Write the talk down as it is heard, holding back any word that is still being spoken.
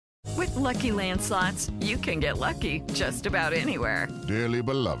With Lucky Land Slots, you can get lucky just about anywhere. Dearly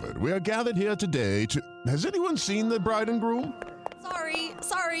beloved, we are gathered here today to... Has anyone seen the bride and groom?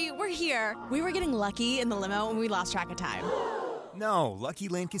 Sorry, we're here. We were getting lucky in the limo and we lost track of time. No, Lucky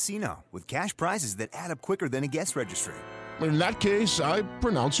Land Casino, with cash prizes that add up quicker than a guest registry. In that case, I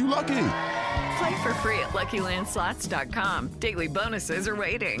pronounce you lucky. Play for free at LuckyLandSlots.com. Daily bonuses are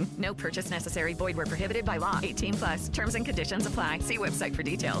waiting. No purchase necessary. Void where prohibited by law. 18+. Terms and conditions apply. See website for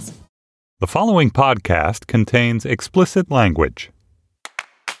details. The following podcast contains explicit language.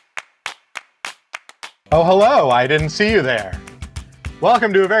 Oh, hello. I didn't see you there.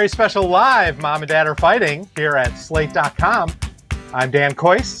 Welcome to a very special live Mom and Dad Are Fighting here at Slate.com. I'm Dan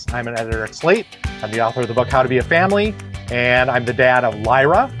Kois. I'm an editor at Slate. I'm the author of the book How to Be a Family, and I'm the dad of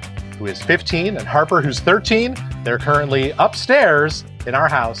Lyra, who is 15, and Harper, who's 13. They're currently upstairs in our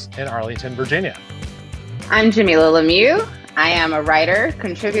house in Arlington, Virginia. I'm Jamila Lemieux. I am a writer,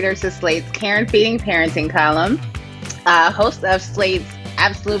 contributor to Slate's Care and Feeding Parenting column, host of Slate's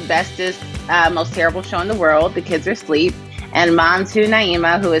absolute bestest, most terrible show in the world, The Kids Are Asleep, and mom to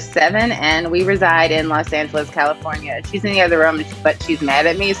Naima, who is 7, and we reside in Los Angeles, California. She's in the other room, but she's mad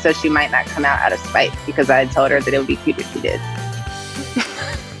at me, so she might not come out of spite because I told her that it would be cute if she did.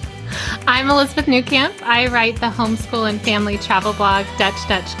 I'm Elizabeth Newcamp. I write the homeschool and family travel blog Dutch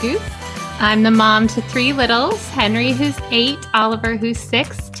Goose. I'm the mom to 3 littles, Henry, who's 8, Oliver, who's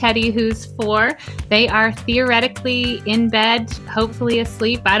 6, Teddy, who's 4. They are theoretically in bed, hopefully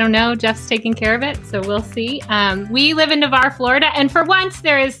asleep. I don't know. Jeff's taking care of it, so we'll see. We live in Navarre, Florida, and for once,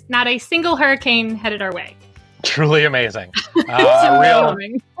 there is not a single hurricane headed our way. Truly amazing. A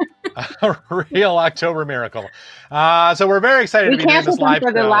real October miracle. So we're very excited to be doing this live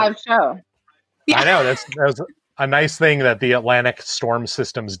for the live show. Yeah. I know. That was a nice thing that the Atlantic storm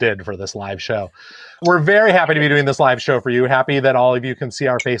systems did for this live show. We're very happy to be doing this live show for you. Happy that all of you can see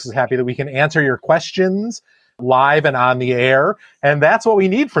our faces. Happy that we can answer your questions live and on the air. And that's what we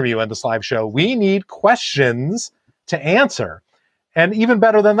need from you in this live show. We need questions to answer. And even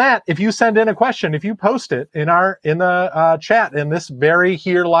better than that, if you send in a question, if you post it in the chat in this very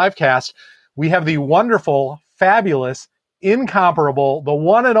here live cast, we have the wonderful, fabulous, incomparable, the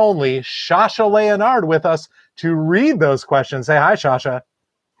one and only Shasha Leonard with us to read those questions. Say hi, Shasha.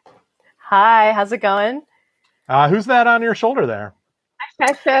 Hi, how's it going? Who's that on your shoulder there?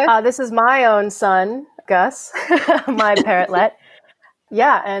 Hi, Shasha. This is my own son, Gus, my parrotlet.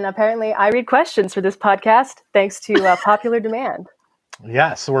 Yeah, and apparently I read questions for this podcast thanks to popular demand.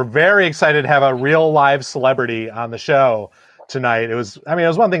 Yes, we're very excited to have a real live celebrity on the show tonight. It was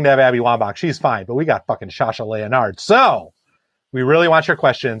one thing to have Abby Wambach. She's fine, but we got fucking Shasha Leonard. So we really want your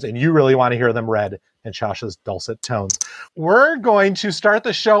questions, and you really want to hear them read in Shasha's dulcet tones. We're going to start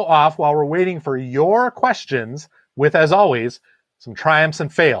the show off while we're waiting for your questions with, as always, some triumphs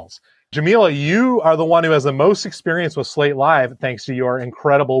and fails. Jamila, you are the one who has the most experience with Slate Live, thanks to your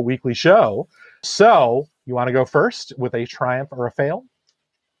incredible weekly show. So you want to go first with a triumph or a fail?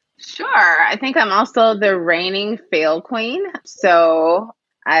 Sure. I think I'm also the reigning fail queen. So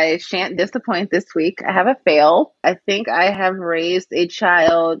I shan't disappoint this week. I have a fail. I think I have raised a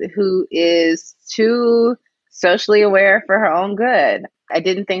child who is too socially aware for her own good. I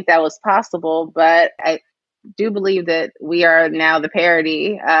didn't think that was possible, but I do believe that we are now the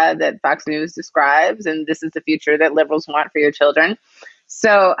parody that Fox News describes, and this is the future that liberals want for your children.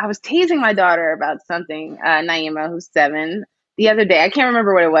 So I was teasing my daughter about something, Naima, who's 7, the other day. I can't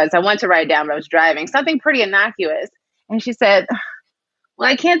remember what it was. I went to write it down, but I was driving. Something pretty innocuous. And she said, well,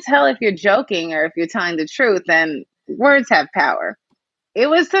 I can't tell if you're joking or if you're telling the truth, and words have power. It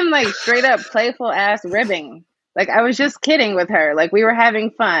was some straight up playful ass ribbing. I was just kidding with her. We were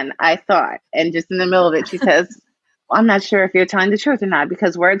having fun, I thought. And just in the middle of it, she says, well, I'm not sure if you're telling the truth or not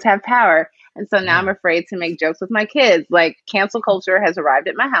because words have power. And so now I'm afraid to make jokes with my kids. Cancel culture has arrived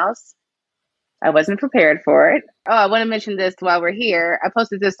at my house. I wasn't prepared for it. Oh, I want to mention this while we're here. I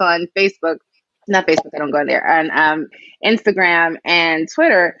posted this on Facebook. Not Facebook, I don't go there. On Instagram and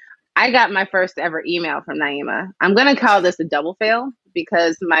Twitter. I got my first ever email from Naima. I'm going to call this a double fail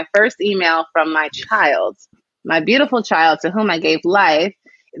because my first email from my child, my beautiful child to whom I gave life,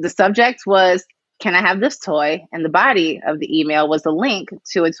 the subject was, can I have this toy? And the body of the email was a link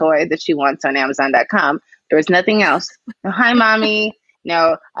to a toy that she wants on Amazon.com. There was nothing else. No, hi, mommy.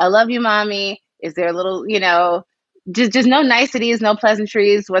 No, I love you, mommy. Is there a little, just no niceties, no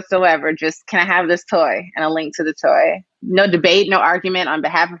pleasantries whatsoever. Just, can I have this toy? And a link to the toy. No debate, no argument on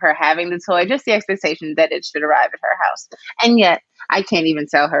behalf of her having the toy. Just the expectation that it should arrive at her house. And yet, I can't even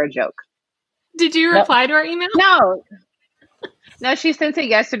tell her a joke. Did you reply to our email? No, she sent it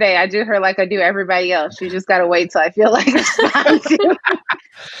yesterday. I do her like I do everybody else. She just got to wait till I feel like responding.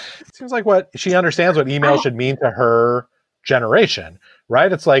 seems like what she understands what email should mean to her generation,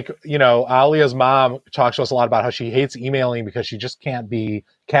 right? It's like, Alia's mom talks to us a lot about how she hates emailing because she just can't be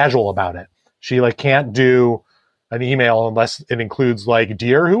casual about it. She can't do an email unless it includes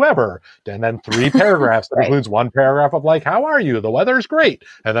dear whoever, and then 3 paragraphs that includes 1 paragraph of how are you? The weather's great.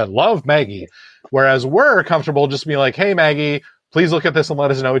 And then love Maggie. Whereas we're comfortable just being like, hey, Maggie, please look at this and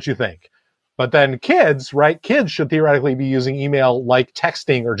let us know what you think. But then kids, right? Kids should theoretically be using email like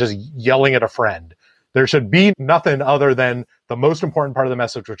texting or just yelling at a friend. There should be nothing other than the most important part of the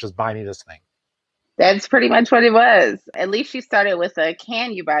message, which is buy me this thing. That's pretty much what it was. At least she started with a,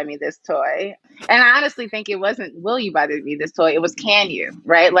 can you buy me this toy? And I honestly think it wasn't, will you buy me this toy? It was, can you,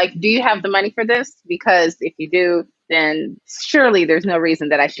 right? Do you have the money for this? Because if you do, then surely there's no reason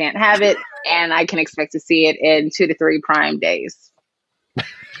that I shan't have it. And I can expect to see it in 2 to 3 Prime days.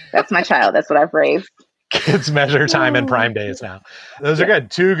 That's my child. That's what I've raised. Kids measure time in Prime days now. Those are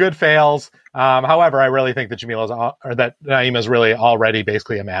good. 2 good fails. However, I really think that Naima's really already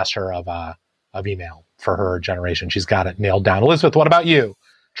basically a master of email for her generation. She's got it nailed down. Elizabeth, what about you?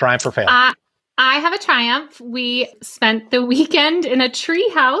 Triumph or fail? I have a triumph. We spent the weekend in a tree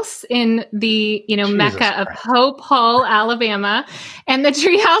house in the, Mecca of Hope Hall, Alabama. And the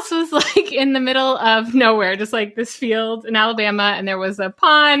tree house was in the middle of nowhere, just this field in Alabama. And there was a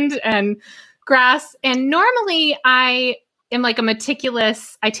pond and grass. And normally I am a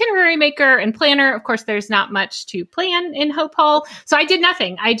meticulous itinerary maker and planner. Of course, there's not much to plan in Hope Hall. So I did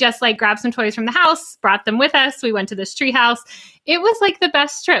nothing. I just grabbed some toys from the house, brought them with us. We went to this tree house. It was the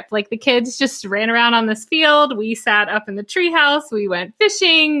best trip. The kids just ran around on this field. We sat up in the tree house. We went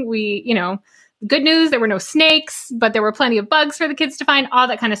fishing. Good news, there were no snakes, but there were plenty of bugs for the kids to find, all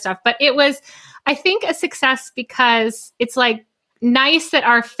that kind of stuff. But it was, I think, a success because it's nice that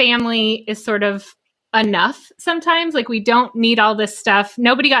our family is sort of enough sometimes. We don't need all this stuff.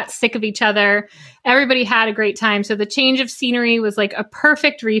 Nobody got sick of each other. Everybody had a great time. So the change of scenery was a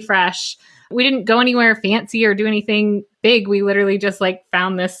perfect refresh. We didn't go anywhere fancy or do anything big. We literally just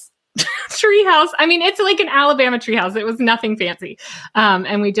found this tree house. I mean, it's an Alabama tree house. It was nothing fancy.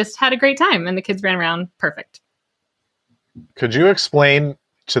 And we just had a great time and the kids ran around perfect. Could you explain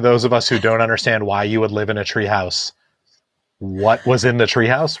to those of us who don't understand why you would live in a tree house? What was in the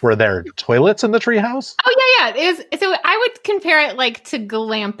treehouse? Were there toilets in the treehouse? Oh, yeah. So I would compare it to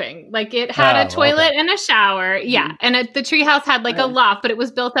glamping. It had a toilet and a shower. Yeah. And the treehouse had a loft, but it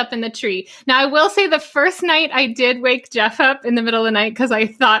was built up in the tree. Now, I will say the first night I did wake Jeff up in the middle of the night because I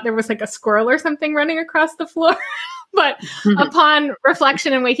thought there was a squirrel or something running across the floor. But upon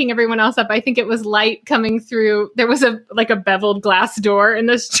reflection and waking everyone else up, I think it was light coming through. There was a beveled glass door in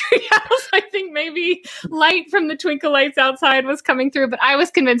this treehouse. I think maybe light from the twinkle lights outside was coming through, but I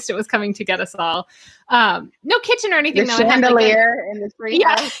was convinced it was coming to get us all. No kitchen or anything. The chandelier in the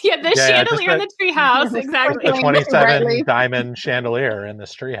treehouse. Yeah, the chandelier in the treehouse. Exactly. The 27 diamond chandelier in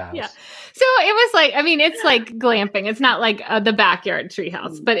this treehouse. Yeah. So it was it's glamping. It's not the backyard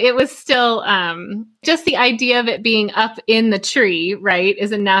treehouse, but it was still just the idea of it being up in the tree, right,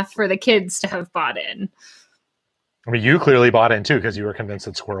 is enough for the kids to have bought in. I mean, you clearly bought in too because you were convinced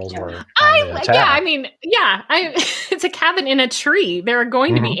that squirrels were. It's a cabin in a tree. There are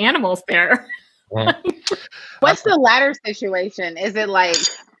going to be animals there. What's the ladder situation? Is it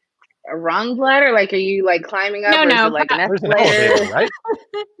a rung ladder? Are you climbing up? No. Or is it an there's an escalator? elevator, right?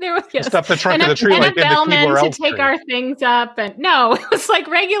 There was just up the trunk of the tree, and a in the bellman to take tree. our things up, and no, it was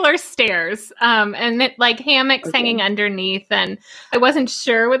regular stairs, and it hammocks hanging underneath. And I wasn't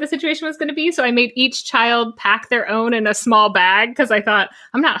sure what the situation was going to be, so I made each child pack their own in a small bag because I thought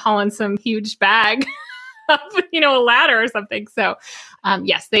I'm not hauling some huge bag up, a ladder or something. So,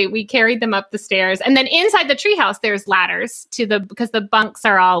 yes, we carried them up the stairs, and then inside the treehouse there's ladders because the bunks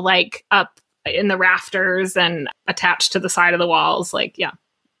are all up in the rafters and attached to the side of the walls.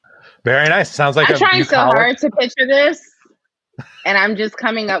 Very nice. Sounds like I'm trying so hard to picture this, and I'm just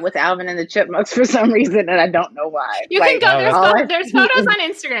coming up with Alvin and the Chipmunks for some reason, and I don't know why. You can go. There's photos on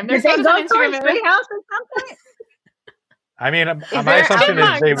Instagram. There's photos on Instagram. Treehouse at some point? I mean, my assumption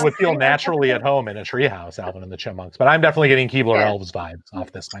is they would feel naturally at home in a treehouse, Alvin and the Chipmunks. But I'm definitely getting Keebler Elves vibes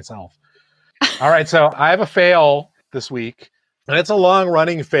off this myself. All right, so I have a fail this week. And it's a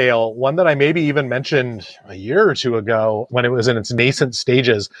long-running fail, one that I maybe even mentioned a year or two ago when it was in its nascent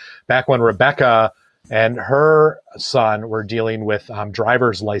stages, back when Rebecca and her son were dealing with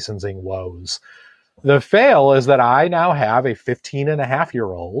driver's licensing woes. The fail is that I now have a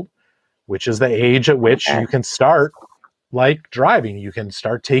 15-and-a-half-year-old, which is the age at which you can start driving. You can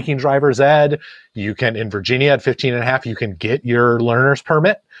start taking driver's ed. You can, in Virginia at 15 and a half, you can get your learner's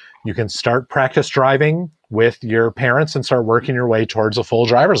permit. You can start practice driving with your parents and start working your way towards a full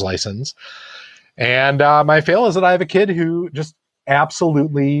driver's license. And my fail is that I have a kid who just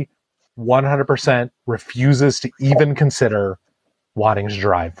absolutely 100% refuses to even consider wanting to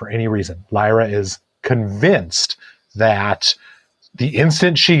drive for any reason. Lyra is convinced that the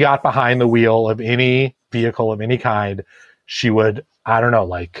instant she got behind the wheel of any vehicle of any kind, she would, I don't know,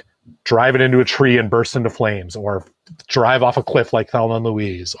 like drive it into a tree and burst into flames, or drive off a cliff like Thelma and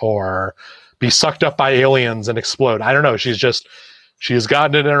Louise, or be sucked up by aliens and explode. I don't know. She has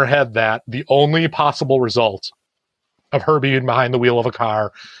gotten it in her head that the only possible result of her being behind the wheel of a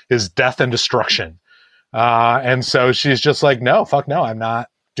car is death and destruction. And so she's just like, no, fuck no, I'm not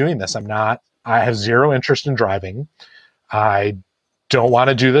doing this. I have zero interest in driving. I don't want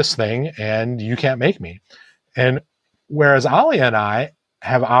to do this thing, and you can't make me. And whereas Alia and I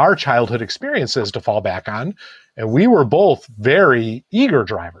have our childhood experiences to fall back on, and we were both very eager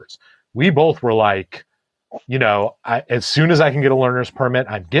drivers. We both were like, you know, as soon as I can get a learner's permit,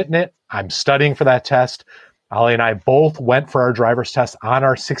 I'm getting it. I'm studying for that test. Alia and I both went for our driver's test on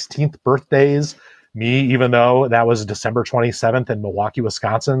our 16th birthdays. Me, even though that was December 27th in Milwaukee,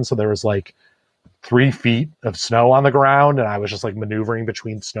 Wisconsin. So there was like 3 feet of snow on the ground, and I was just like maneuvering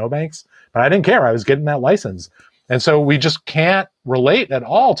between snowbanks. But I didn't care. I was getting that license. And so we just can't relate at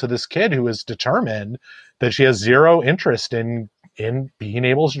all to this kid who is determined that she has zero interest in being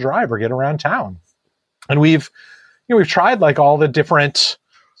able to drive or get around town. And we've tried like all the different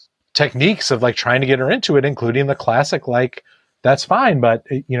techniques of like trying to get her into it, including the classic, like, that's fine. But,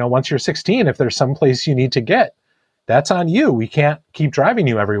 you know, once you're 16, if there's some place you need to get, that's on you. We can't keep driving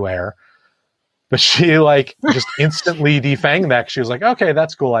you everywhere. But she like just instantly defanged that. She was like, okay,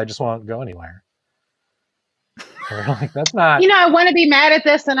 that's cool. I just won't go anywhere. And we're like, that's not. You know, I want to be mad at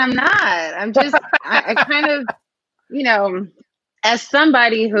this and I'm not. I'm just, I kind of, you know, as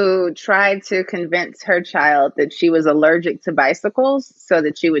somebody who tried to convince her child that she was allergic to bicycles so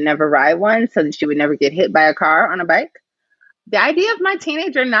that she would never ride one, so that she would never get hit by a car on a bike. The idea of my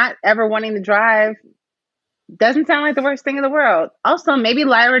teenager not ever wanting to drive doesn't sound like the worst thing in the world. Also, maybe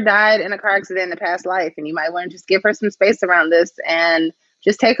Lyra died in a car accident in a past life, and you might want to just give her some space around this and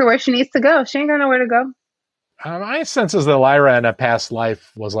just take her where she needs to go. She ain't got nowhere to go. My sense is that Lyra in a past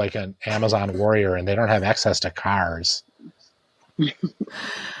life was like an Amazon warrior, and they don't have access to cars.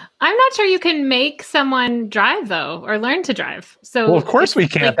 I'm not sure you can make someone drive, though, or learn to drive. So, well, of course we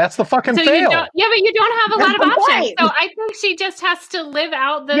can't. Like, that's the fucking fail. Yeah, but you don't have a lot of options. So I think she just has to live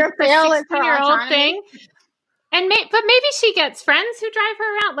out the 16-year-old thing. And but maybe she gets friends who drive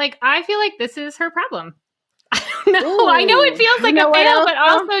her around. Like, I feel like this is her problem. I don't know. I know it feels like a fail, but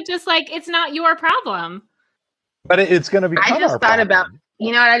also just like it's not your problem. But it's going to be. I just thought about,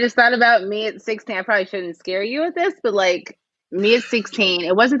 you know what? I just thought about me at 16. I probably shouldn't scare you with this, but like me at 16,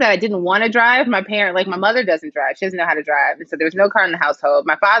 it wasn't that I didn't want to drive. My mother doesn't drive. She doesn't know how to drive. And so there was no car in the household.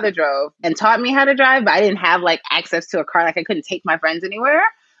 My father drove and taught me how to drive, but I didn't have like access to a car. Like I couldn't take my friends anywhere.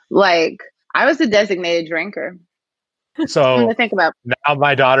 Like I was a designated drinker. So to think about. Now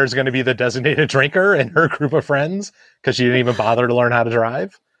my daughter's going to be the designated drinker in her group of friends because she didn't even bother to learn how to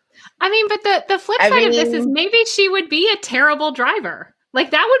drive. I mean, but the flip side of this is maybe she would be a terrible driver.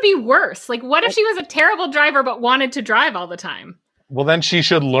 Like that would be worse. Like what if she was a terrible driver but wanted to drive all the time? Well, then she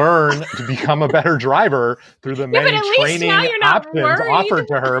should learn to become a better driver through the many training options offered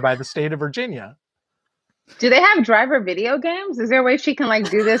to her by the state of Virginia. Do they have driver video games? Is there a way she can like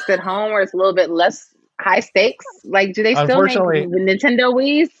do this at home where it's a little bit less high stakes? Like, do they still make Nintendo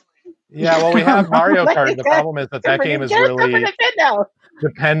Wii's? Yeah, well, we have Mario Kart. The problem is that game is really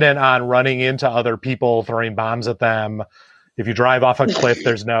dependent on running into other people, throwing bombs at them. If you drive off a cliff,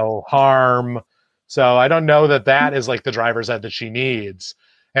 there's no harm. So I don't know that is like the driver's ed that she needs.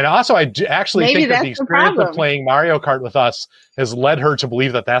 And also, I actually think that the experience of playing Mario Kart with us has led her to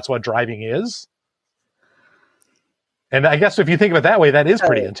believe that that's what driving is. And I guess if you think of it that way, that is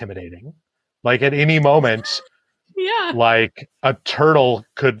pretty intimidating. Like at any moment, like a turtle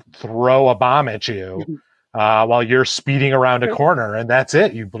could throw a bomb at you while you're speeding around a corner, and that's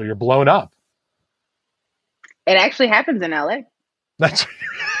it. You're blown up. It actually happens in LA. That's.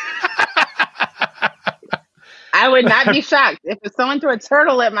 I would not be shocked if someone threw a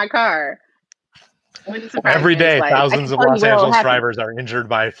turtle at my car. Every day, thousands of Los Angeles drivers are injured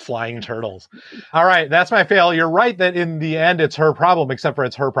by flying turtles. All right, that's my fail. You're right that in the end, it's her problem, except for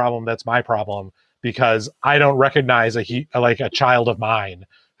it's her problem. That's my problem because I don't recognize a child of mine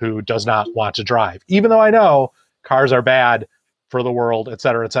who does not want to drive, even though I know cars are bad for the world, et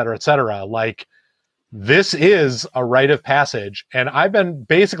cetera, et cetera, et cetera. Like this is a rite of passage. And I've been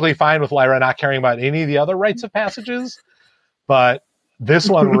basically fine with Lyra not caring about any of the other rites of passages, but This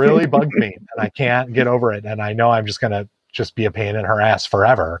one really bugged me, and I can't get over it. And I know I'm just going to be a pain in her ass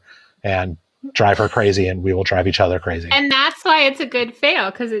forever and drive her crazy, and we will drive each other crazy. And that's why it's a good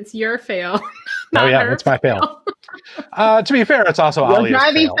fail, because it's your fail. Oh yeah, it's my fail. To be fair, it's also You'll Alia's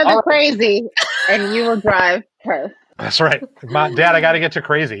drive each fail. other crazy, and you will drive her. That's right. Dad, I got to get to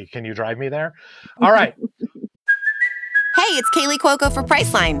crazy. Can you drive me there? All right. Hey, it's Kaylee Cuoco for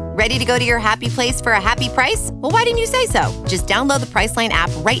Priceline. Ready to go to your happy place for a happy price? Well, why didn't you say so? Just download the Priceline app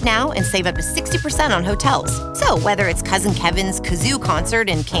right now and save up to 60% on hotels. So whether it's Cousin Kevin's Kazoo Concert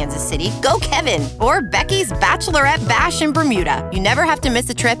in Kansas City, go Kevin, or Becky's Bachelorette Bash in Bermuda, you never have to miss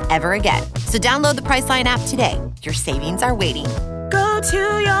a trip ever again. So download the Priceline app today. Your savings are waiting. Go to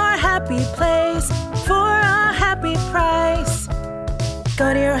your happy place for a happy price.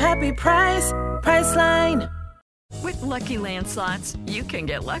 Go to your happy price, Priceline. With Lucky Land Slots, you can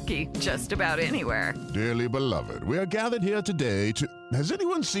get lucky just about anywhere. Dearly beloved, we are gathered here today to... Has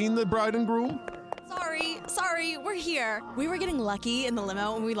anyone seen the bride and groom? Sorry, we're here. We were getting lucky in the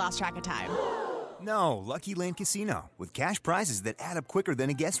limo and we lost track of time. No, Lucky Land Casino, with cash prizes that add up quicker than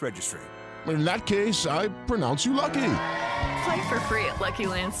a guest registry. In that case, I pronounce you lucky. Play for free at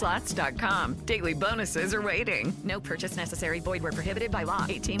LuckyLandSlots.com. Daily bonuses are waiting. No purchase necessary. Void where prohibited by law.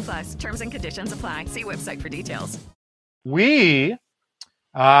 18+. Terms and conditions apply. See website for details. We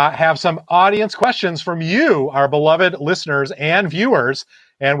have some audience questions from you, our beloved listeners and viewers,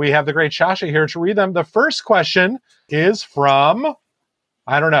 and we have the great Shasha here to read them. The first question is from,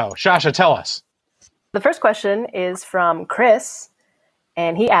 I don't know. Shasha, tell us. The first question is from Chris,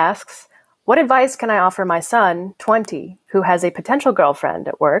 and he asks, what advice can I offer my son, 20, who has a potential girlfriend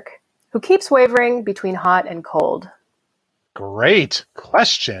at work, who keeps wavering between hot and cold? Great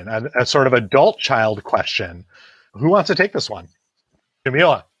question. A sort of adult child question. Who wants to take this one?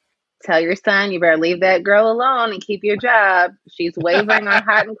 Jamila. Tell your son you better leave that girl alone and keep your job. She's wavering on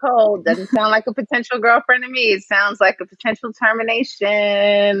hot and cold. Doesn't sound like a potential girlfriend to me. It sounds like a potential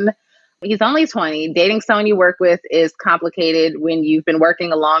termination. He's only 20. Dating someone you work with is complicated when you've been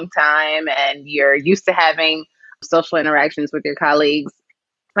working a long time and you're used to having social interactions with your colleagues.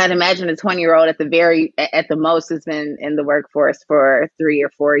 I'd imagine a 20-year-old at the most has been in the workforce for 3 or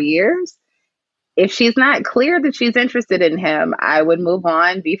 4 years. If she's not clear that she's interested in him, I would move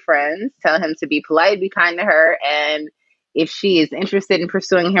on, be friends, tell him to be polite, be kind to her. And if she is interested in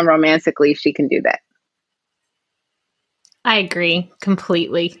pursuing him romantically, she can do that. I agree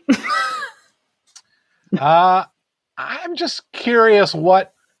completely. I'm just curious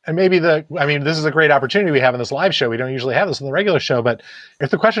this is a great opportunity we have in this live show. We don't usually have this in the regular show, but if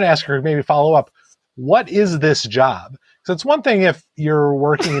the question asker maybe follow up, what is this job? So it's one thing if you're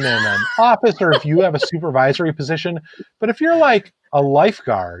working in an office or if you have a supervisory position, but if you're like a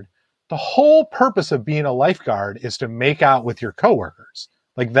lifeguard, the whole purpose of being a lifeguard is to make out with your coworkers.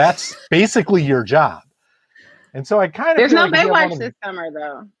 Like that's basically your job. And so I kind of There's no Baywatch this summer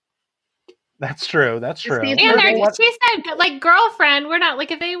though. That's true. That's true. And she said, like, girlfriend, we're not, like,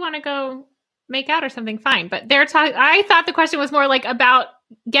 if they want to go make out or something, fine. But I thought the question was more, like, about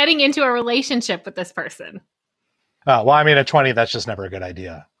getting into a relationship with this person. Well, I mean, at 20, that's just never a good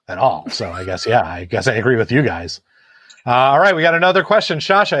idea at all. So I guess I agree with you guys. All right, we got another question.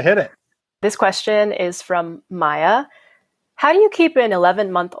 Shasha, hit it. This question is from Maya. How do you keep an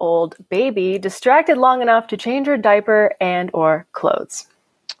 11-month-old baby distracted long enough to change her diaper and or clothes?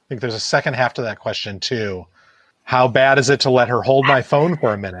 I think there's a second half to that question, too. How bad is it to let her hold my phone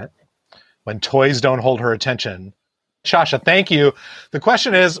for a minute when toys don't hold her attention? Shasha, thank you. The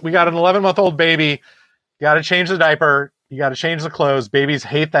question is, we got an 11-month-old baby. You got to change the diaper. You got to change the clothes. Babies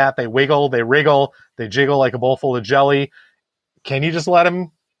hate that. They wiggle, they wriggle, they jiggle like a bowl full of jelly. Can you just let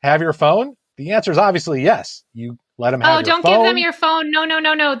them have your phone? The answer is obviously yes. You let them have your phone. Oh, don't give them your phone.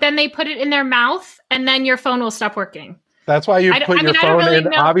 No. Then they put it in their mouth, and then your phone will stop working. That's why you put your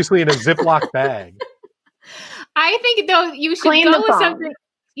phone obviously in a Ziploc bag. I think, though, you should go with something.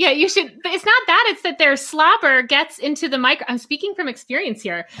 Yeah, you should. It's not that. It's that their slobber gets into the mic. I'm speaking from experience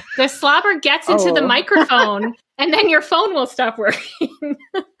here. The slobber gets into the microphone, and then your phone will stop working.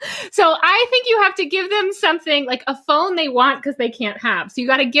 So I think you have to give them something like a phone they want because they can't have. So you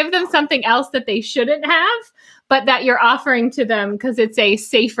got to give them something else that they shouldn't have, but that you're offering to them because it's a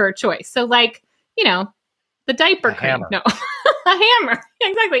safer choice. So, like, the diaper cream. No, a hammer.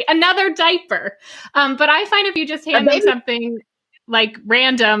 Exactly. Another diaper. But I find if you just hand them something like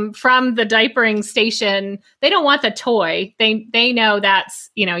random from the diapering station, they don't want the toy. They know that's,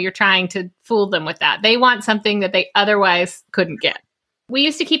 you're trying to fool them with that. They want something that they otherwise couldn't get. We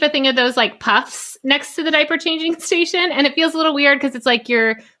used to keep a thing of those like puffs next to the diaper changing station. And it feels a little weird because it's like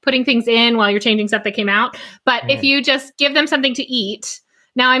you're putting things in while you're changing stuff that came out. But if you just give them something to eat,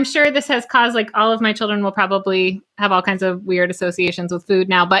 now I'm sure this has caused like all of my children will probably have all kinds of weird associations with food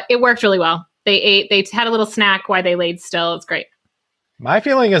now, but it worked really well. They had a little snack while they laid still. It's great. My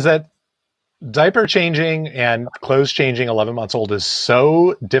feeling is that diaper changing and clothes changing 11 months old is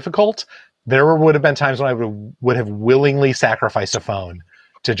so difficult. There would have been times when I would have willingly sacrificed a phone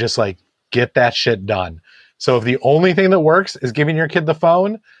to just like get that shit done. So if the only thing that works is giving your kid the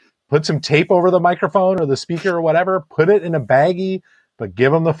phone, put some tape over the microphone or the speaker or whatever, put it in a baggie, but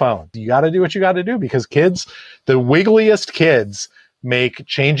give them the phone. You got to do what you got to do because kids, the wiggliest kids, make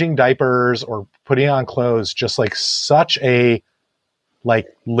changing diapers or putting on clothes just like such a like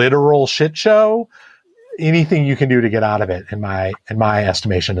literal shit show. Anything you can do to get out of it, in my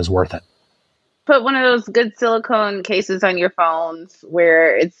estimation, is worth it. Put one of those good silicone cases on your phones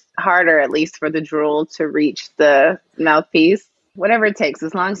where it's harder, at least for the drool, to reach the mouthpiece. Whatever it takes,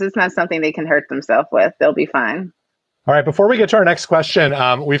 as long as it's not something they can hurt themselves with, they'll be fine. All right, before we get to our next question,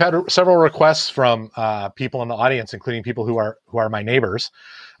 we've had several requests from people in the audience, including people who are my neighbors,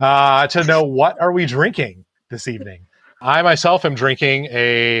 to know what are we drinking this evening. I myself am drinking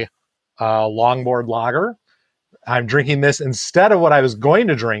a longboard lager. I'm drinking this instead of what I was going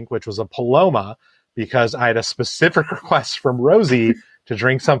to drink, which was a Paloma, because I had a specific request from Rosie to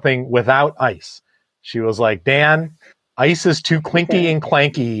drink something without ice. She was like, Dan, ice is too clinky and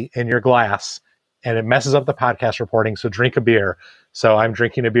clanky in your glass, and it messes up the podcast reporting, so drink a beer. So I'm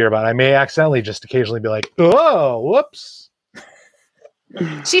drinking a beer, but I may accidentally just occasionally be like, oh, whoops.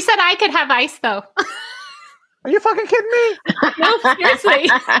 She said I could have ice, though. Are you fucking kidding me? No,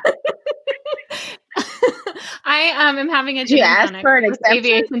 seriously. I am having a gin you and ask tonic for an with exception?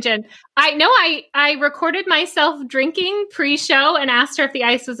 Aviation gin. I recorded myself drinking pre-show and asked her if the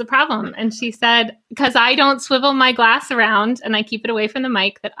ice was a problem. And she said, because I don't swivel my glass around and I keep it away from the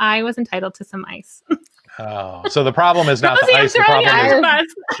mic, that I was entitled to some ice. Oh, so the problem is not the ice. The problem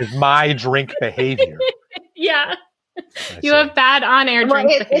is my drink behavior. Yeah. You have bad on-air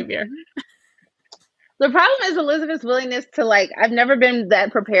drink behavior. The problem is Elizabeth's willingness to I've never been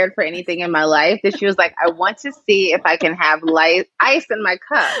that prepared for anything in my life that she was like, I want to see if I can have ice in my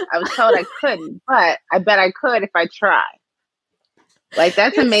cup. I was told I couldn't, but I bet I could if I try.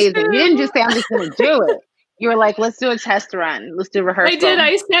 That's amazing. You didn't just say, I'm just going to do it. You were like, let's do a test run. Let's do rehearsal. I did.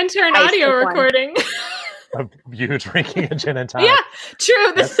 I sent her an audio recording. Of you drinking a gin and tonic. Yeah,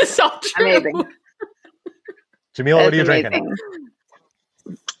 true. This is all true. Amazing. Jamila, what are you drinking?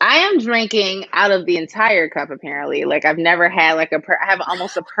 I am drinking out of the entire cup, apparently. I've never had I have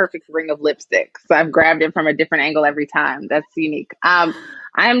almost a perfect ring of lipstick. So I've grabbed it from a different angle every time. That's unique.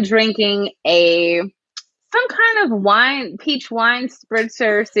 I'm drinking some kind of peach wine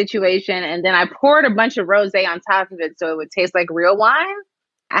spritzer situation. And then I poured a bunch of rosé on top of it so it would taste like real wine.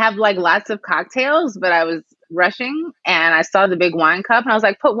 I have lots of cocktails, but I was rushing and I saw the big wine cup and I was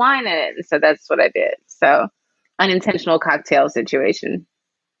like, put wine in it. And so that's what I did. So unintentional cocktail situation.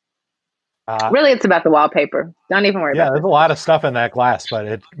 Really, it's about the wallpaper. Don't even worry about it. Yeah, there's a lot of stuff in that glass,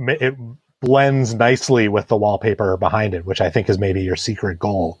 but it blends nicely with the wallpaper behind it, which I think is maybe your secret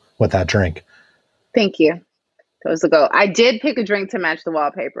goal with that drink. Thank you. That was the goal. I did pick a drink to match the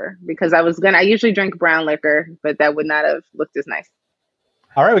wallpaper because I usually drink brown liquor, but that would not have looked as nice.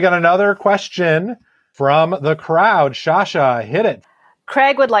 All right, we got another question from the crowd. Shasha, hit it.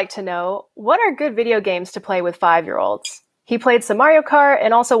 Craig would like to know, what are good video games to play with 5-year-olds? He played some Mario Kart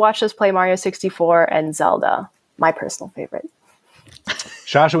and also watched us play Mario 64 and Zelda, my personal favorite.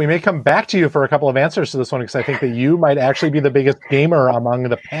 Shasha, we may come back to you for a couple of answers to this one because I think that you might actually be the biggest gamer among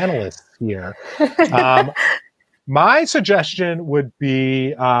the panelists here. My suggestion would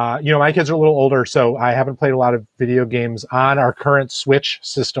be, my kids are a little older, so I haven't played a lot of video games on our current Switch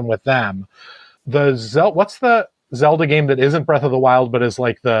system with them. What's the Zelda game that isn't Breath of the Wild, but is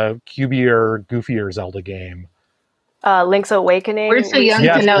like the cubier, goofier Zelda game? Link's Awakening. We're too young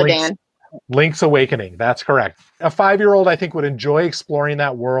to know, Dan. Link's Awakening. That's correct. A 5-year-old, I think, would enjoy exploring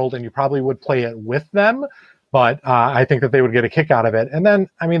that world, and you probably would play it with them. But I think that they would get a kick out of it. And then,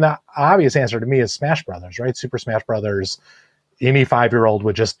 the obvious answer to me is Smash Brothers, right? Super Smash Brothers. Any 5-year-old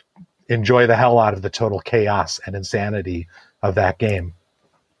would just enjoy the hell out of the total chaos and insanity of that game.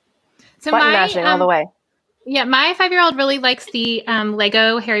 So button mashing all the way. Yeah, my 5-year-old really likes the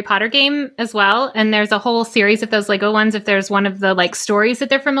Lego Harry Potter game as well. And there's a whole series of those Lego ones if there's one of the stories that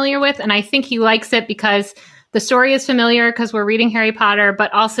they're familiar with. And I think he likes it because the story is familiar because we're reading Harry Potter,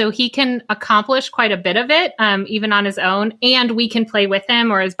 but also he can accomplish quite a bit of it, even on his own, and we can play with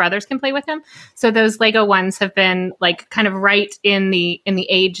him, or his brothers can play with him. So those Lego ones have been like kind of right in the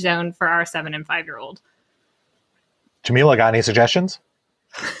age zone for our 7 and 5-year-old. Jamila, got any suggestions?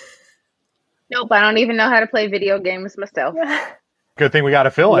 Nope, I don't even know how to play video games myself. Good thing we got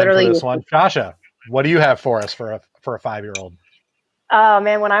a fill in for Literally. this one. Shasha, what do you have for us for a 5-year-old? Oh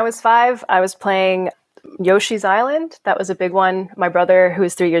man, when I was 5, I was playing Yoshi's Island. That was a big one. My brother, who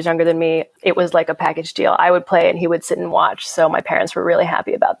is 3 years younger than me, it was like a package deal. I would play and he would sit and watch. So my parents were really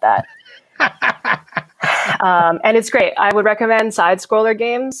happy about that. And it's great. I would recommend side scroller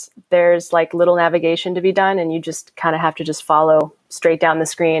games. There's like little navigation to be done and you just kind of have to just follow straight down the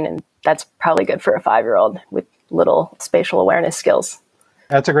screen. And that's probably good for a 5-year-old with little spatial awareness skills.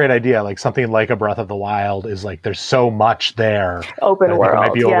 That's a great idea. Like something like a Breath of the Wild is like, there's so much there. Open world. It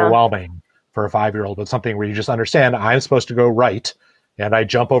might be overwhelming for a 5-year-old, but something where you just understand I'm supposed to go right and I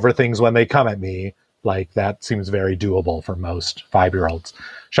jump over things when they come at me. Like that seems very doable for most 5-year-olds.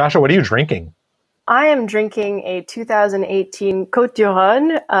 Shasha, what are you drinking? I am drinking a 2018 Côte du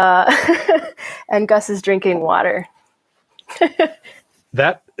Rhône, and Gus is drinking water.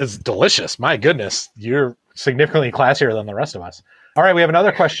 That is delicious. My goodness, you're significantly classier than the rest of us. All right, we have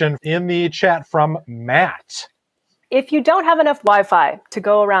another question in the chat from Matt. If you don't have enough Wi-Fi to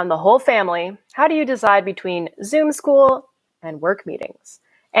go around the whole family, how do you decide between Zoom school and work meetings?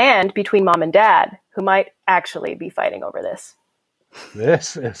 And between mom and dad, who might actually be fighting over this?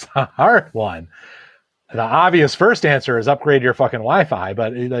 This is a hard one. The obvious first answer is upgrade your fucking Wi-Fi,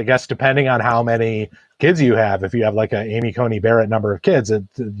 but I guess depending on how many kids you have, if you have like a Amy Coney Barrett number of kids,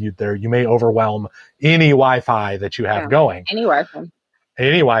 you may overwhelm any Wi-Fi that you have going. Any Wi-Fi.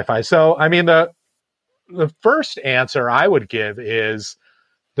 Any Wi-Fi. So, I mean, the first answer I would give is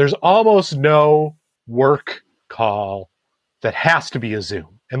there's almost no work call that has to be a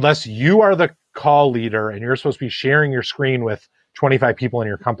Zoom, unless you are the call leader and you're supposed to be sharing your screen with 25 people in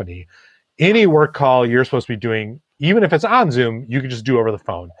your company. Any work call you're supposed to be doing, even if it's on Zoom, you can just do over the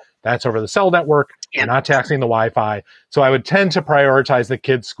phone. That's over the cell network. You're not taxing the Wi-Fi. So I would tend to prioritize the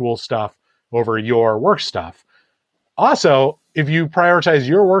kids' school stuff over your work stuff. Also, if you prioritize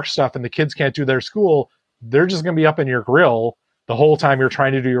your work stuff and the kids can't do their school, they're just going to be up in your grill the whole time you're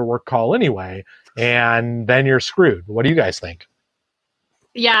trying to do your work call anyway. And then you're screwed. What do you guys think?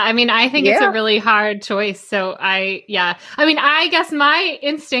 Yeah, I mean, I think it's a really hard choice. So I mean, I guess my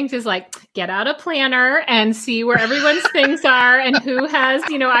instinct is like, get out a planner and see where everyone's things are and who has,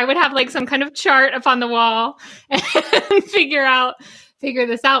 I would have like some kind of chart up on the wall and figure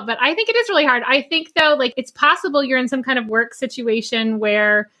this out. But I think it is really hard. I think though, like it's possible you're in some kind of work situation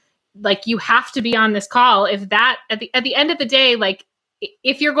where like you have to be on this call. If that at the end of the day, like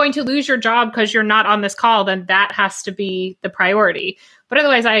if you're going to lose your job because you're not on this call, then that has to be the priority. But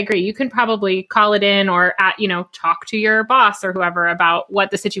otherwise, I agree. You can probably call it in or talk to your boss or whoever about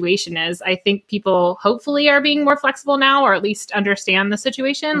what the situation is. I think people hopefully are being more flexible now, or at least understand the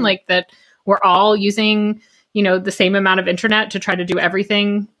situation, like that we're all using, the same amount of internet to try to do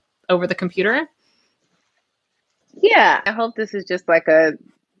everything over the computer. Yeah, I hope this is just like a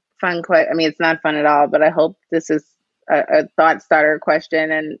fun question. I mean, it's not fun at all, but I hope this is a thought starter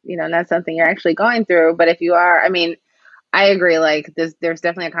question and, not something you're actually going through. But if you are, I mean, I agree. Like there's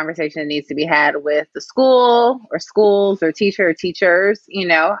definitely a conversation that needs to be had with the school or schools or teachers.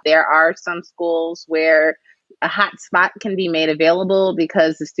 There are some schools where a hot spot can be made available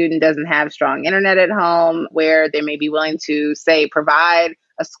because the student doesn't have strong internet at home, where they may be willing to, say, provide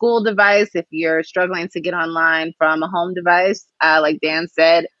a school device if you're struggling to get online from a home device. Like Dan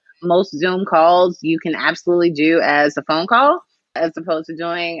said, most Zoom calls you can absolutely do as a phone call, as opposed to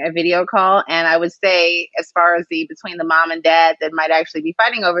doing a video call. And I would say, as far as between the mom and dad that might actually be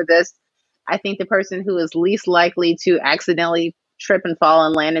fighting over this, I think the person who is least likely to accidentally trip and fall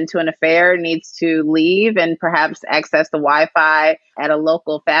and land into an affair needs to leave and perhaps access the Wi-Fi at a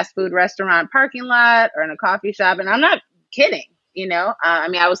local fast food restaurant parking lot or in a coffee shop. And I'm not kidding, I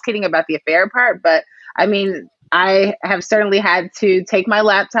mean, I was kidding about the affair part, but I mean, I have certainly had to take my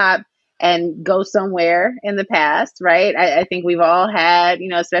laptop and go somewhere in the past, right? I think we've all had,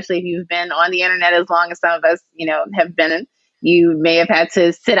 especially if you've been on the internet as long as some of us, have been, you may have had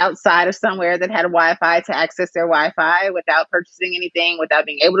to sit outside of somewhere that had a Wi-Fi to access their Wi-Fi without purchasing anything, without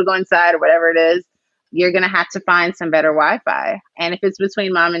being able to go inside or whatever it is. You're going to have to find some better Wi-Fi. And if it's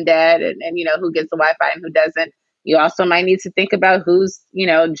between mom and dad and who gets the Wi-Fi and who doesn't, you also might need to think about whose,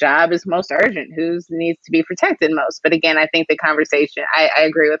 job is most urgent, whose needs to be protected most. But again, I think the conversation, I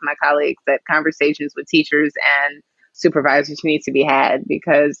agree with my colleagues that conversations with teachers and supervisors need to be had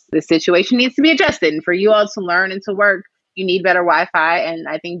because the situation needs to be adjusted. And for you all to learn and to work, you need better Wi-Fi. And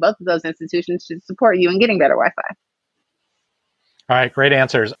I think both of those institutions should support you in getting better Wi-Fi. All right, great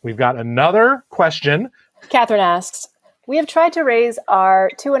answers. We've got another question. Catherine asks, we have tried to raise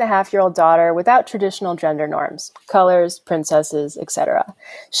our 2.5-year-old daughter without traditional gender norms, colors, princesses, etc.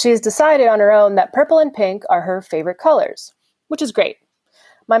 She's decided on her own that purple and pink are her favorite colors, which is great.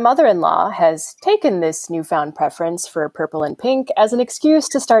 My mother-in-law has taken this newfound preference for purple and pink as an excuse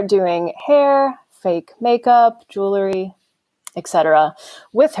to start doing hair, fake makeup, jewelry, etc.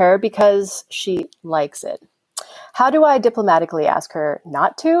 with her because she likes it. How do I diplomatically ask her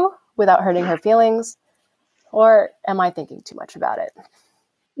not to without hurting her feelings? Or am I thinking too much about it?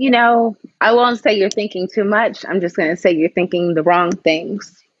 You know, I won't say you're thinking too much. I'm just going to say you're thinking the wrong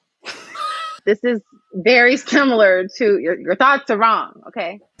things. This is very similar to your thoughts are wrong.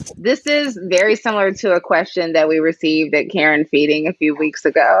 Okay. This is very similar to a question that we received at Karen Feeding a few weeks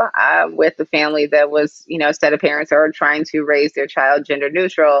ago with the family that was, a set of parents that are trying to raise their child gender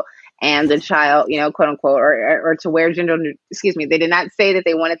neutral. And the child, quote unquote, or to wear they did not say that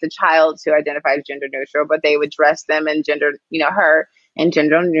they wanted the child to identify as gender neutral, but they would dress them in her in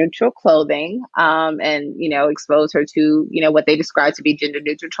gender neutral clothing, and, expose her to, what they described to be gender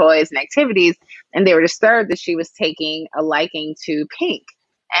neutral toys and activities. And they were disturbed that she was taking a liking to pink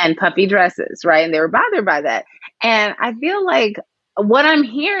and puffy dresses, right? And they were bothered by that. And I feel like what I'm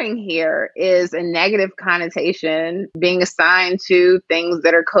hearing here is a negative connotation being assigned to things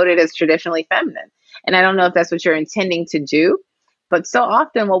that are coded as traditionally feminine. And I don't know if that's what you're intending to do, but so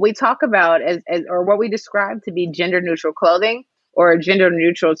often what we talk about or what we describe to be gender neutral clothing or gender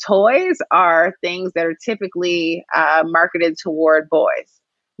neutral toys are things that are typically marketed toward boys,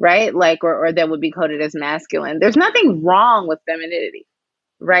 right? Like, or that would be coded as masculine. There's nothing wrong with femininity,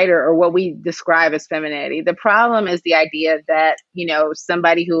 right? Or what we describe as femininity. The problem is the idea that,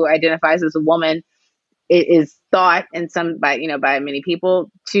 somebody who identifies as a woman is thought by many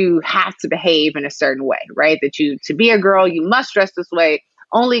people to have to behave in a certain way, right? That to be a girl, you must dress this way.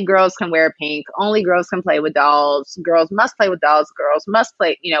 Only girls can wear pink. Only girls can play with dolls. Girls must play with dolls. Girls must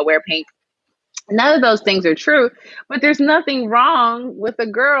wear pink. None of those things are true, but there's nothing wrong with a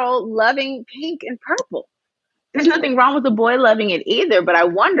girl loving pink and purple. There's nothing wrong with a boy loving it either. But I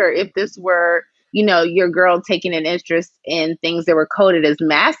wonder if this were, your girl taking an interest in things that were coded as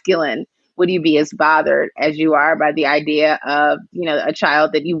masculine, would you be as bothered as you are by the idea of, a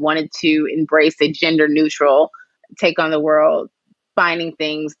child that you wanted to embrace a gender neutral take on the world, finding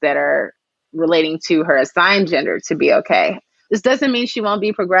things that are relating to her assigned gender to be okay? This doesn't mean she won't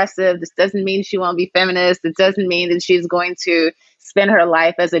be progressive. This doesn't mean she won't be feminist. It doesn't mean that she's going to spend her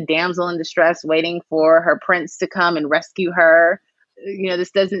life as a damsel in distress waiting for her prince to come and rescue her.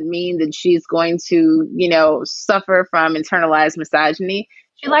 This doesn't mean that she's going to, suffer from internalized misogyny.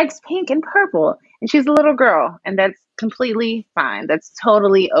 She likes pink and purple, and she's a little girl, and that's completely fine. That's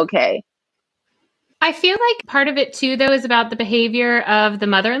totally okay. I feel like part of it too, though, is about the behavior of the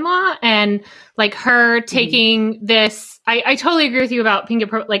mother-in-law and like her taking this. I totally agree with you about pink and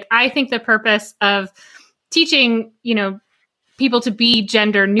purple. Like, I think the purpose of teaching, people to be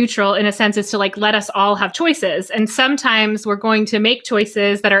gender neutral in a sense is to like let us all have choices. And sometimes we're going to make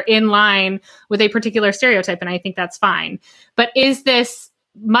choices that are in line with a particular stereotype. And I think that's fine. But is this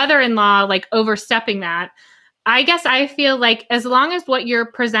mother-in-law like overstepping that? I guess I feel like as long as what you're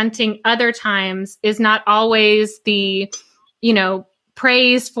presenting other times is not always the,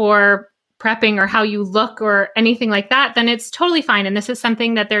 praise for prepping or how you look or anything like that, then it's totally fine. And this is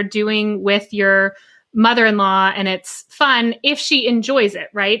something that they're doing with your mother-in-law, and it's fun if she enjoys it,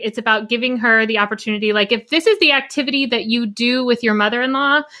 right? It's about giving her the opportunity. Like, if this is the activity that you do with your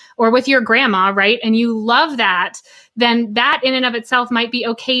mother-in-law or with your grandma, right, and you love that, then that in and of itself might be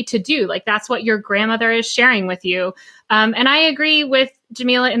okay to do. Like, that's what your grandmother is sharing with you. And I agree with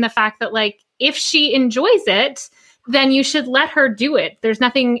Jamila in the fact that, like, if she enjoys it, then you should let her do it. There's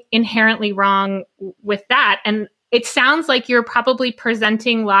nothing inherently wrong with that. And it sounds like you're probably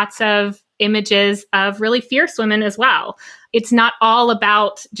presenting lots of images of really fierce women as well. It's not all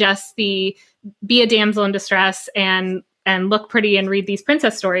about just the be a damsel in distress and look pretty and read these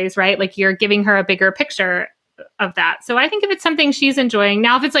princess stories, right? Like, you're giving her a bigger picture of that. So I think if it's something she's enjoying,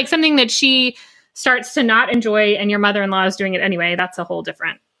 now if it's like something that she starts to not enjoy and your mother-in-law is doing it anyway, that's a whole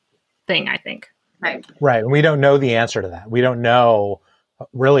different thing, I think. Right. And we don't know the answer to that. We don't know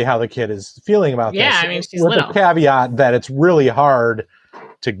really how the kid is feeling about this. Yeah, I mean, she's with little. the caveat that it's really hard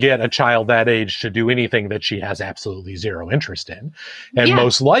to get a child that age to do anything that she has absolutely zero interest in. And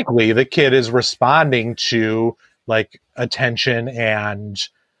most likely the kid is responding to like attention and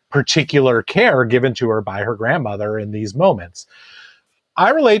particular care given to her by her grandmother in these moments.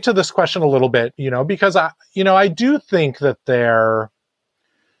 I relate to this question a little bit, because I do think that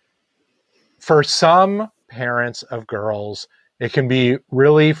for some parents of girls, it can be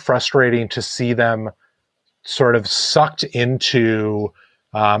really frustrating to see them sort of sucked into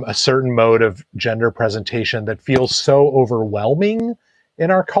a certain mode of gender presentation that feels so overwhelming in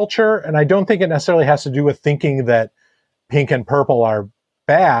our culture. And I don't think it necessarily has to do with thinking that pink and purple are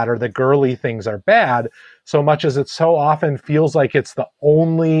bad or that girly things are bad, so much as it so often feels like it's the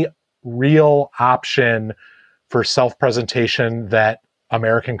only real option for self-presentation that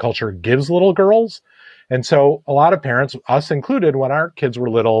American culture gives little girls. And so a lot of parents, us included, when our kids were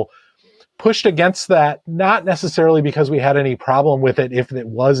little, pushed against that, not necessarily because we had any problem with it if it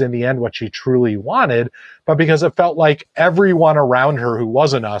was in the end what she truly wanted, but because it felt like everyone around her who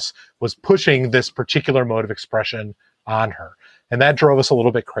wasn't us was pushing this particular mode of expression on her. And that drove us a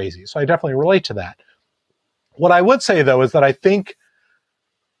little bit crazy. So I definitely relate to that. What I would say, though, is that I think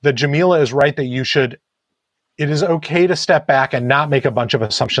that Jamila is right that it is okay to step back and not make a bunch of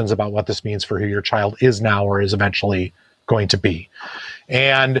assumptions about what this means for who your child is now or is eventually going to be.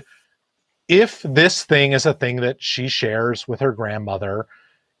 And if this thing is a thing that she shares with her grandmother,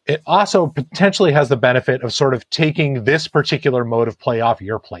 it also potentially has the benefit of sort of taking this particular mode of play off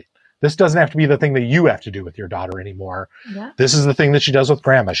your plate. This doesn't have to be the thing that you have to do with your daughter anymore. Yeah. This is the thing that she does with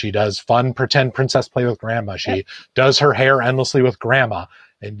grandma. She does fun pretend princess play with grandma. She does her hair endlessly with grandma.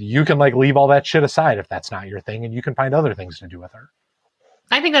 And you can leave all that shit aside if that's not your thing, and you can find other things to do with her.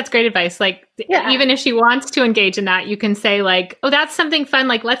 I think that's great advice. Even if she wants to engage in that, you can say oh, that's something fun.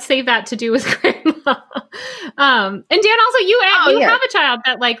 Let's save that to do with grandma. And Dan, also you have a child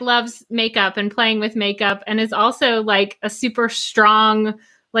that loves makeup and playing with makeup and is also a super strong,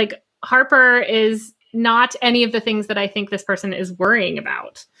 Harper is not any of the things that I think this person is worrying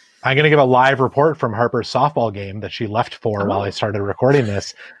about. I'm going to give a live report from Harper's softball game that she left for while I started recording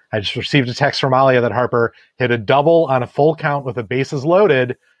this. I just received a text from Alia that Harper hit a double on a full count with the bases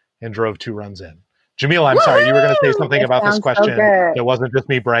loaded and drove 2 runs in. Jamila, I'm sorry, you were going to say something about this question. It wasn't just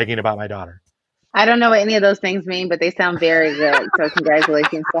me bragging about my daughter. I don't know what any of those things mean, but they sound very good. So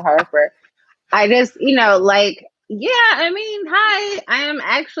congratulations to Harper. I just, hi, I am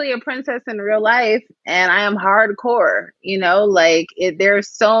actually a princess in real life and I am hardcore, there's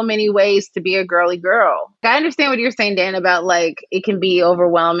so many ways to be a girly girl. I understand what you're saying, Dan, about it can be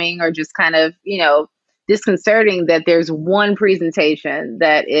overwhelming or just kind of, disconcerting that there's one presentation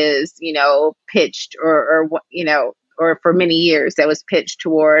that is, pitched or for many years that was pitched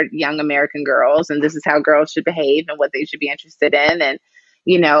toward young American girls. And this is how girls should behave and what they should be interested in. And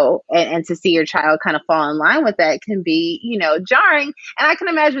and to see your child kind of fall in line with that can be, jarring. And I can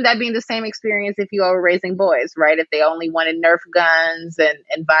imagine that being the same experience if you were raising boys, right? If they only wanted Nerf guns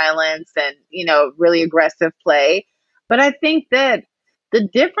and violence and, really aggressive play. But I think that the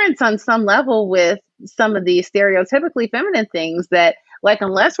difference on some level with some of the stereotypically feminine things that,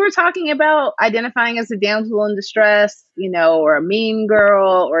 unless we're talking about identifying as a damsel in distress, or a mean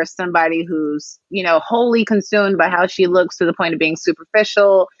girl or somebody who's, wholly consumed by how she looks to the point of being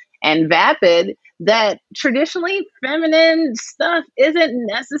superficial and vapid, that traditionally feminine stuff isn't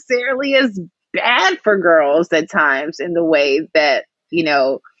necessarily as bad for girls at times in the way that,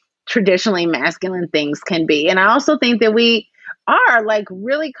 traditionally masculine things can be. And I also think that we are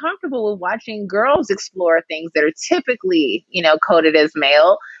really comfortable with watching girls explore things that are typically, coded as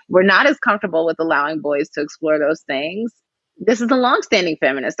male. We're not as comfortable with allowing boys to explore those things. This is a longstanding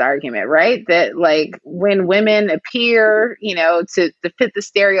feminist argument, right? That when women appear, to fit the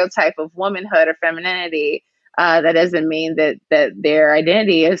stereotype of womanhood or femininity, that doesn't mean that their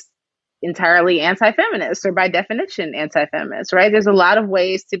identity is entirely anti-feminist or by definition anti-feminist, right? There's a lot of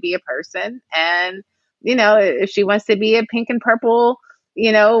ways to be a person. And if she wants to be a pink and purple,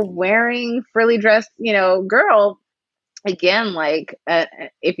 wearing frilly dressed, girl, again,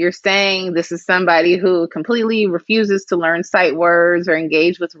 if you're saying this is somebody who completely refuses to learn sight words or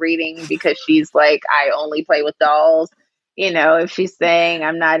engage with reading because she's I only play with dolls, if she's saying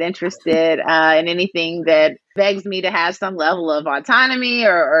I'm not interested in anything that begs me to have some level of autonomy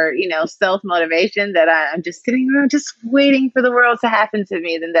or self-motivation, that I'm just sitting around just waiting for the world to happen to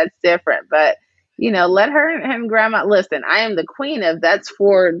me, then that's different. But let her and grandma listen. I am the queen of that's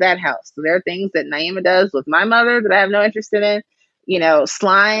for that house. So there are things that Naima does with my mother that I have no interest in,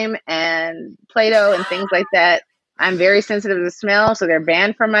 slime and Play-Doh and things like that. I'm very sensitive to smell, so they're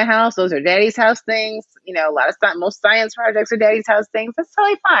banned from my house. Those are daddy's house things. A lot of most science projects are daddy's house things. That's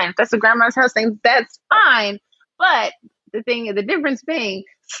totally fine. If that's a grandma's house thing, that's fine. But the difference being,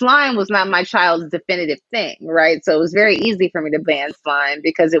 slime was not my child's definitive thing, right? So it was very easy for me to ban slime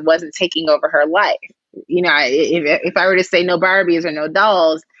because it wasn't taking over her life. You know, if I were to say no Barbies or no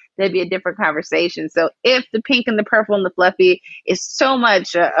dolls, there'd be a different conversation. So if the pink and the purple and the fluffy is so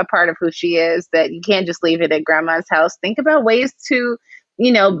much a part of who she is that you can't just leave it at grandma's house, think about ways to,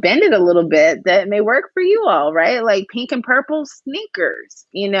 you know, bend it a little bit that may work for you all, right? Like pink and purple sneakers,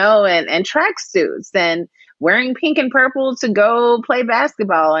 you know, and tracksuits, and wearing pink and purple to go play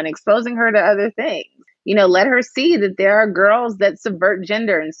basketball and exposing her to other things. You know, let her see that there are girls that subvert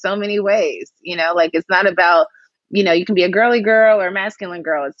gender in so many ways. You know, like it's not about, you know, you can be a girly girl or a masculine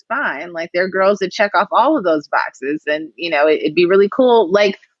girl. It's fine. Like there are girls that check off all of those boxes. And, you know, it'd be really cool.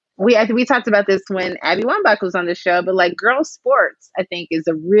 Like we talked about this when Abby Wambach was on the show, but like girls sports, I think is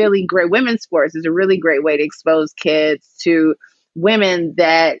a really great, women's sports is a really great way to expose kids to women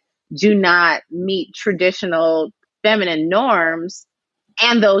that do not meet traditional feminine norms,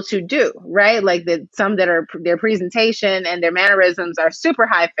 and those who do, right? Like some that are their presentation and their mannerisms are super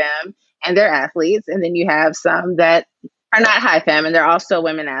high femme and they're athletes. And then you have some that are not high femme and they're also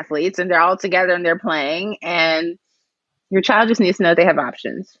women athletes, and they're all together and they're playing, and your child just needs to know they have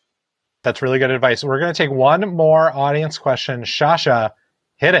options. That's really good advice. We're going to take one more audience question. Shasha,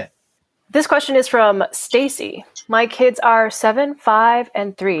 hit it. This question is from Stacy. My kids are 7, 5,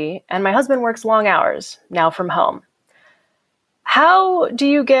 and 3, and my husband works long hours now from home. How do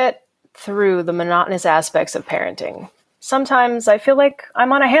you get through the monotonous aspects of parenting? Sometimes I feel like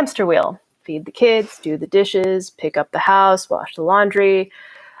I'm on a hamster wheel. Feed the kids, do the dishes, pick up the house, wash the laundry,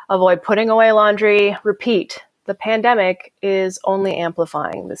 avoid putting away laundry, repeat. The pandemic is only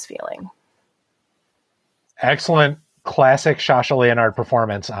amplifying this feeling. Excellent. Classic Shasha Leonard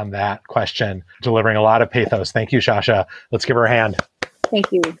performance on that question, delivering a lot of pathos. Thank you, Shasha. Let's give her a hand.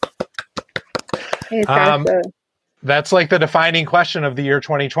 Thank you. Hey, Shasha. That's like the defining question of the year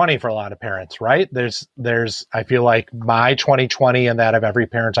 2020 for a lot of parents, right? I feel like my 2020 and that of every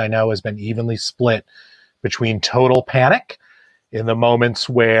parent I know has been evenly split between total panic in the moments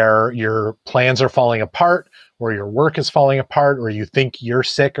where your plans are falling apart, or your work is falling apart, or you think you're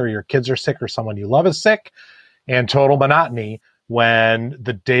sick or your kids are sick or someone you love is sick, and total monotony when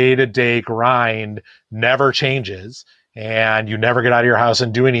the day-to-day grind never changes and you never get out of your house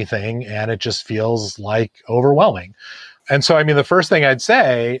and do anything, and it just feels like overwhelming. And so, I mean, the first thing I'd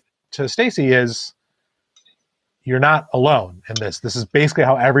say to Stacy is you're not alone in this. This is basically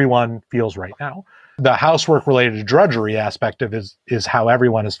how everyone feels right now. The housework related drudgery aspect of it is how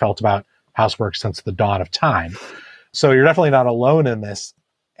everyone has felt about housework since the dawn of time. So you're definitely not alone in this.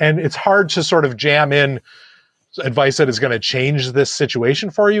 And it's hard to sort of jam in advice that is going to change this situation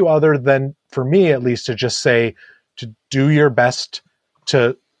for you, other than, for me at least, to just say, to do your best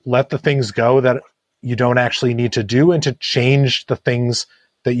to let the things go that you don't actually need to do, and to change the things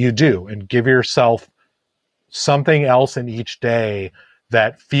that you do, and give yourself something else in each day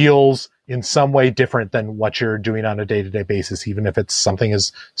that feels in some way different than what you're doing on a day-to-day basis, even if it's something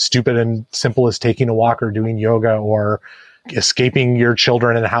as stupid and simple as taking a walk or doing yoga or escaping your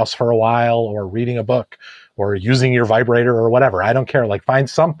children in the house for a while or reading a book or using your vibrator or whatever. I don't care. Like, find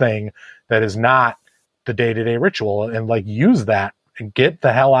something that is not the day-to-day ritual and like use that and get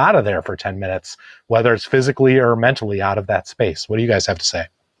the hell out of there for 10 minutes, whether it's physically or mentally out of that space. What do you guys have to say?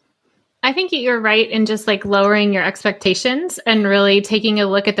 I think you're right in just like lowering your expectations and really taking a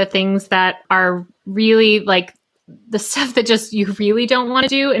look at the things that are really like the stuff that just you really don't want to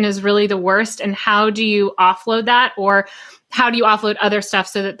do and is really the worst. And how do you offload that, or how do you offload other stuff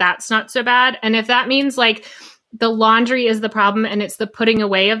so that that's not so bad? And if that means like the laundry is the problem and it's the putting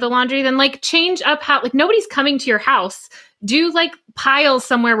away of the laundry, then like change up how, like, nobody's coming to your house. Do like piles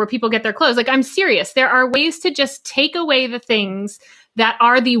somewhere where people get their clothes. Like, I'm serious. There are ways to just take away the things that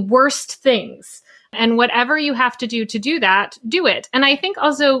are the worst things. And whatever you have to do that, do it. And I think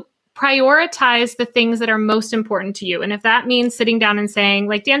also prioritize the things that are most important to you. And if that means sitting down and saying,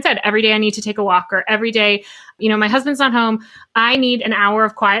 like Dan said, every day I need to take a walk, or every day, you know, my husband's not home, I need an hour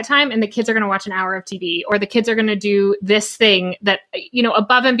of quiet time and the kids are going to watch an hour of TV, or the kids are going to do this thing that, you know,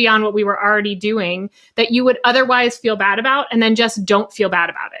 above and beyond what we were already doing that you would otherwise feel bad about, and then just don't feel bad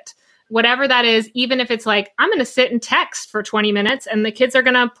about it. Whatever that is, even if it's like, I'm going to sit and text for 20 minutes and the kids are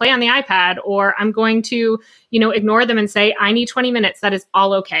going to play on the iPad, or I'm going to, you know, ignore them and say, I need 20 minutes. That is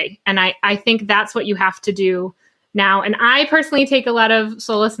all okay. And I think that's what you have to do now. And I personally take a lot of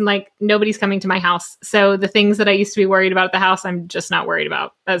solace in like, nobody's coming to my house. So the things that I used to be worried about at the house, I'm just not worried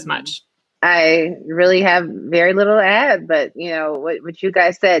about as much. I really have very little to add, but you know, what you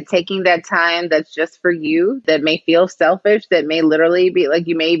guys said, taking that time that's just for you, that may feel selfish, that may literally be like,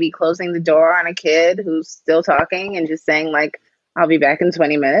 you may be closing the door on a kid who's still talking and just saying like, I'll be back in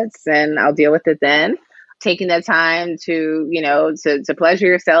 20 minutes and I'll deal with it then. Taking that time to, to pleasure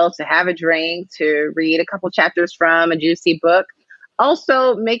yourself, to have a drink, to read a couple chapters from a juicy book.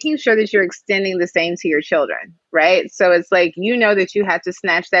 Also, making sure that you're extending the same to your children, right? So it's like, that you have to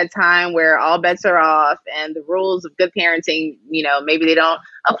snatch that time where all bets are off and the rules of good parenting, maybe they don't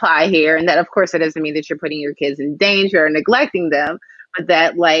apply here. And that, of course, that doesn't mean that you're putting your kids in danger or neglecting them, but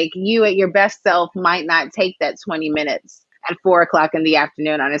that like you at your best self might not take that 20 minutes at 4:00 in the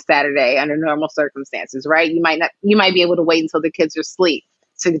afternoon on a Saturday under normal circumstances, right? You might be able to wait until the kids are asleep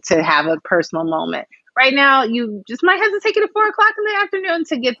to have a personal moment. Right now, you just might have to take it at 4:00 in the afternoon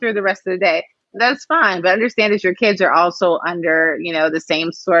to get through the rest of the day. That's fine. But understand that your kids are also under, the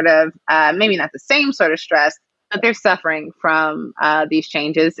same sort of, maybe not the same sort of stress, but they're suffering from these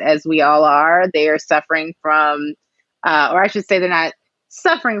changes as we all are. They are suffering from, or I should say they're not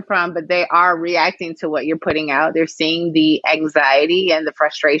suffering from, but they are reacting to what you're putting out. They're seeing the anxiety and the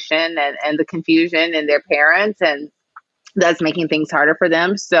frustration and the confusion in their parents, and that's making things harder for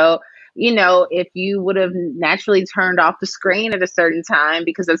them. So, if you would have naturally turned off the screen at a certain time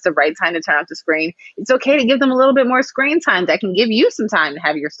because it's the right time to turn off the screen, it's okay to give them a little bit more screen time that can give you some time to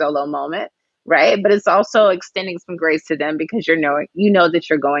have your solo moment, right? But it's also extending some grace to them because you know that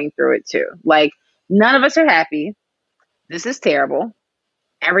you're going through it too. Like, none of us are happy. This is terrible.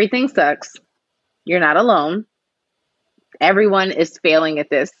 Everything sucks. You're not alone. Everyone is failing at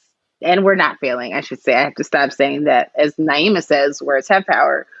this. And we're not failing, I should say. I have to stop saying that. As Naima says, words have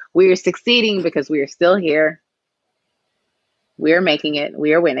power. We are succeeding because we are still here. We are making it.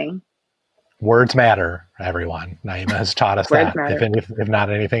 We are winning. Words matter, everyone. Naima has taught us that, if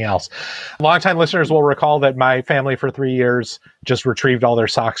not anything else. Longtime listeners will recall that my family for 3 years just retrieved all their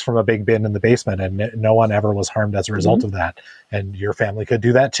socks from a big bin in the basement, and no one ever was harmed as a result of that. And your family could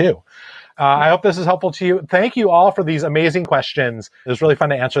do that too. I hope this is helpful to you. Thank you all for these amazing questions. It was really fun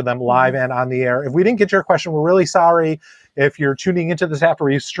to answer them live and on the air. If we didn't get your question, we're really sorry. If you're tuning into this after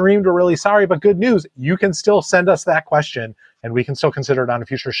you streamed, we're really sorry. But good news, you can still send us that question and we can still consider it on a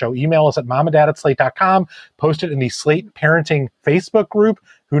future show. Email us at momanddad@slate.com. Post it in the Slate Parenting Facebook group.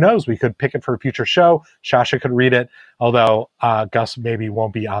 Who knows? We could pick it for a future show. Shasha could read it, although Gus maybe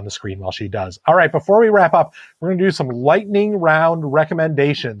won't be on the screen while she does. All right, before we wrap up, we're going to do some lightning round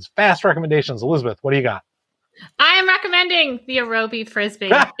recommendations, fast recommendations. Elizabeth, what do you got? I am recommending the Arobi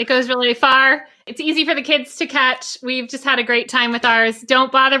Frisbee. It goes really far. It's easy for the kids to catch. We've just had a great time with ours.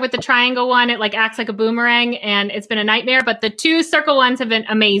 Don't bother with the triangle one. It acts like a boomerang and it's been a nightmare, but the 2 circle ones have been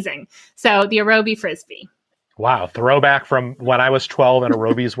amazing. So the Arobi Frisbee. Wow, throwback from when I was 12 and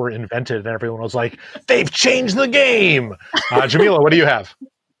Aerobis were invented and everyone was like, they've changed the game. Jamila, what do you have?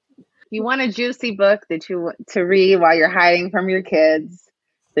 You want a juicy book to read while you're hiding from your kids,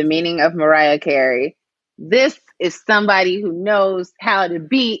 The Meaning of Mariah Carey. This is somebody who knows how to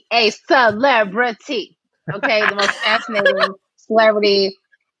be a celebrity. Okay, the most fascinating celebrity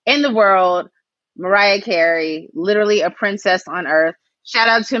in the world, Mariah Carey, literally a princess on earth. Shout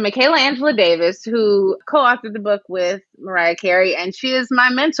out to Michaela Angela Davis, who co-authored the book with Mariah Carey. And she is my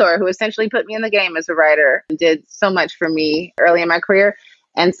mentor who essentially put me in the game as a writer and did so much for me early in my career.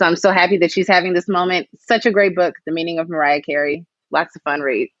 And so I'm so happy that she's having this moment. Such a great book, The Meaning of Mariah Carey. Lots of fun to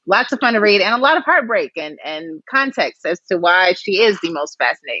read and a lot of heartbreak and context as to why she is the most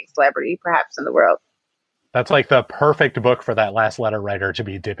fascinating celebrity perhaps in the world. That's like the perfect book for that last letter writer to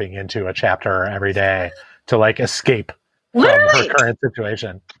be dipping into a chapter every day to escape from her current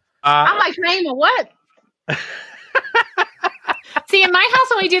situation. I'm like, Naima, what? See, in my house,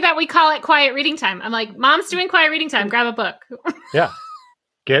 when we do that, we call it quiet reading time. I'm like, Mom's doing quiet reading time. Grab a book. Yeah.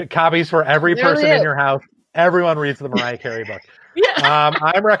 Get copies for every person in your house. Everyone reads the Mariah Carey book. Yeah.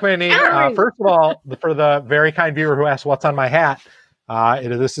 I'm recommending, first of all, for the very kind viewer who asked what's on my hat,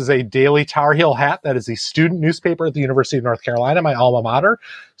 this is a Daily Tar Heel hat that is the student newspaper at the University of North Carolina, my alma mater.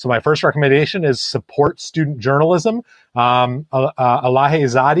 So my first recommendation is support student journalism. Elahe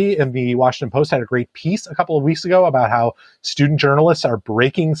Zadi in the Washington Post had a great piece a couple of weeks ago about how student journalists are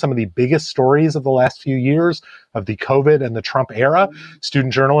breaking some of the biggest stories of the last few years of the COVID and the Trump era.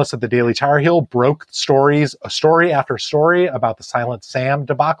 Student journalists at the Daily Tar Heel broke story after story about the Silent Sam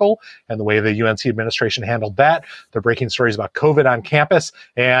debacle and the way the UNC administration handled that. They're breaking stories about COVID on campus,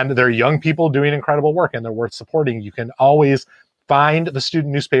 and they're young people doing incredible work, and they're worth supporting. You can always find the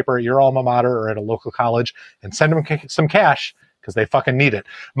student newspaper at your alma mater or at a local college and send them some cash because they fucking need it.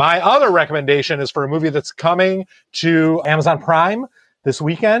 My other recommendation is for a movie that's coming to Amazon Prime this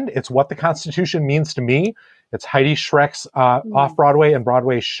weekend. It's What the Constitution Means to Me. It's Heidi Schreck's off-Broadway and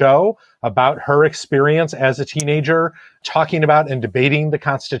Broadway show about her experience as a teenager, talking about and debating the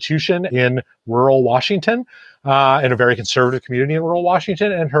Constitution in rural Washington, in a very conservative community in rural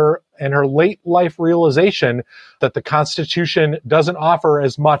Washington, and her late life realization that the Constitution doesn't offer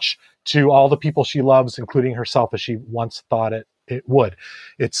as much to all the people she loves, including herself, as she once thought it would.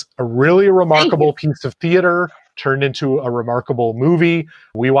 It's a really remarkable piece of theater turned into a remarkable movie.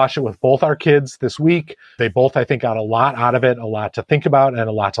 We watched it with both our kids this week. They both, I think, got a lot out of it, a lot to think about and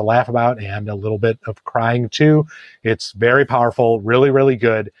a lot to laugh about, and a little bit of crying too. It's very powerful, really, really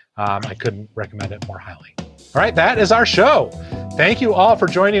good. I couldn't recommend it more highly. All right, that is our show. Thank you all for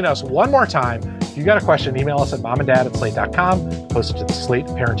joining us one more time. If you got a question, email us at momanddad@slate.com, post it to the Slate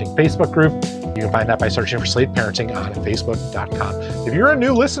Parenting Facebook group. You can find that by searching for Slate Parenting on facebook.com. If you're a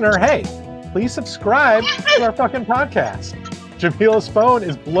new listener, hey, please subscribe to our fucking podcast. Jamila's phone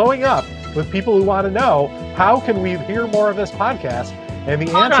is blowing up with people who want to know, how can we hear more of this podcast? And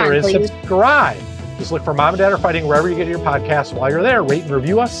the answer is subscribe. Just look for Mom and Dad Are Fighting wherever you get your podcasts. While you're there, rate and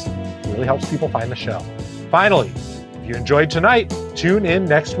review us. It really helps people find the show. Finally, if you enjoyed tonight, tune in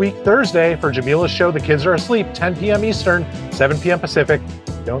next week, Thursday, for Jamila's show, The Kids Are Asleep, 10 p.m. Eastern, 7 p.m. Pacific.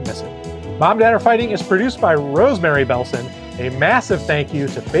 Don't miss it. Mom and Dad Are Fighting is produced by Rosemary Belson. A massive thank you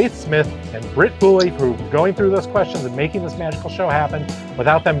to Faith Smith and Britt Pooley for going through those questions and making this magical show happen.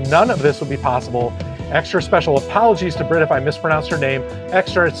 Without them, none of this would be possible. Extra special apologies to Britt if I mispronounced her name.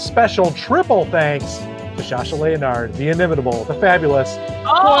 Extra special triple thanks to Shasha Leonard, the inimitable, the fabulous.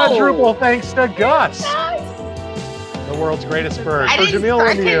 Quadruple thanks to Gus, the world's greatest bird. For Jamila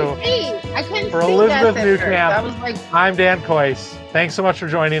Lemieux, for Elizabeth Newcamp, I'm Dan Kois. Thanks so much for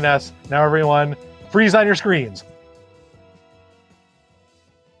joining us. Now, everyone, freeze on your screens.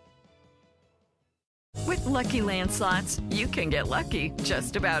 With Lucky Land Slots, you can get lucky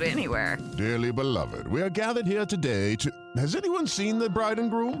just about anywhere. Dearly beloved, we are gathered here today to... Has anyone seen the bride and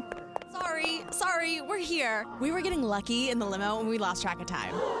groom? Sorry, we're here. We were getting lucky in the limo and we lost track of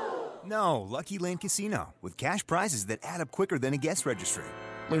time. No, Lucky Land Casino, with cash prizes that add up quicker than a guest registry.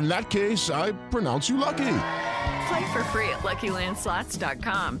 In that case, I pronounce you lucky. Play for free at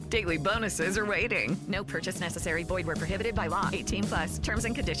LuckyLandSlots.com. Daily bonuses are waiting. No purchase necessary. Void where prohibited by law. 18+. Terms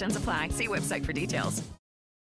and conditions apply. See website for details.